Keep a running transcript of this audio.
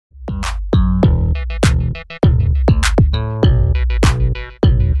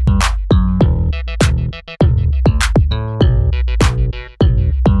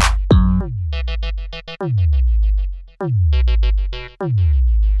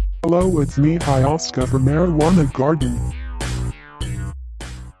Hello, it's me, Ayahuasca from Marijuana Garden.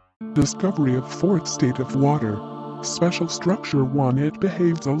 Discovery of fourth state of water. Special structure 1. It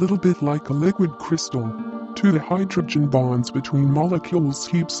behaves a little bit like a liquid crystal. 2. The hydrogen bonds between molecules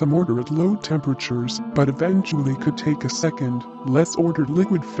keep some order at low temperatures, but eventually could take a second, less ordered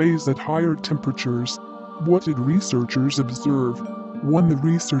liquid phase at higher temperatures. What did researchers observe? 1. The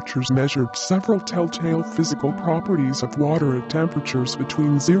researchers measured several telltale physical properties of water at temperatures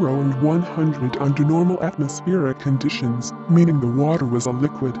between 0 and 100 under normal atmospheric conditions, meaning the water was a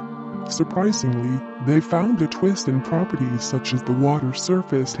liquid. Surprisingly, they found a twist in properties such as the water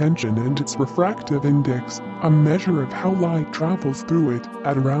surface tension and its refractive index, a measure of how light travels through it.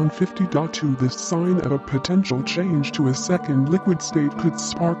 At around 50.2, this sign of a potential change to a second liquid state could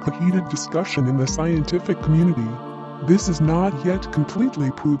spark a heated discussion in the scientific community. This is not yet completely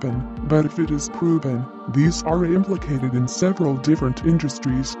proven, but if it is proven, these are implicated in several different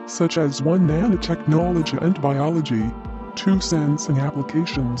industries, such as 1. Nanotechnology and biology. 2. Sensing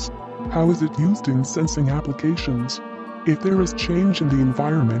applications. How is it used in sensing applications? If there is change in the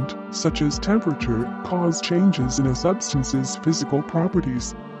environment, such as temperature, cause changes in a substance's physical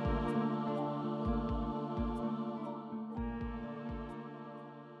properties,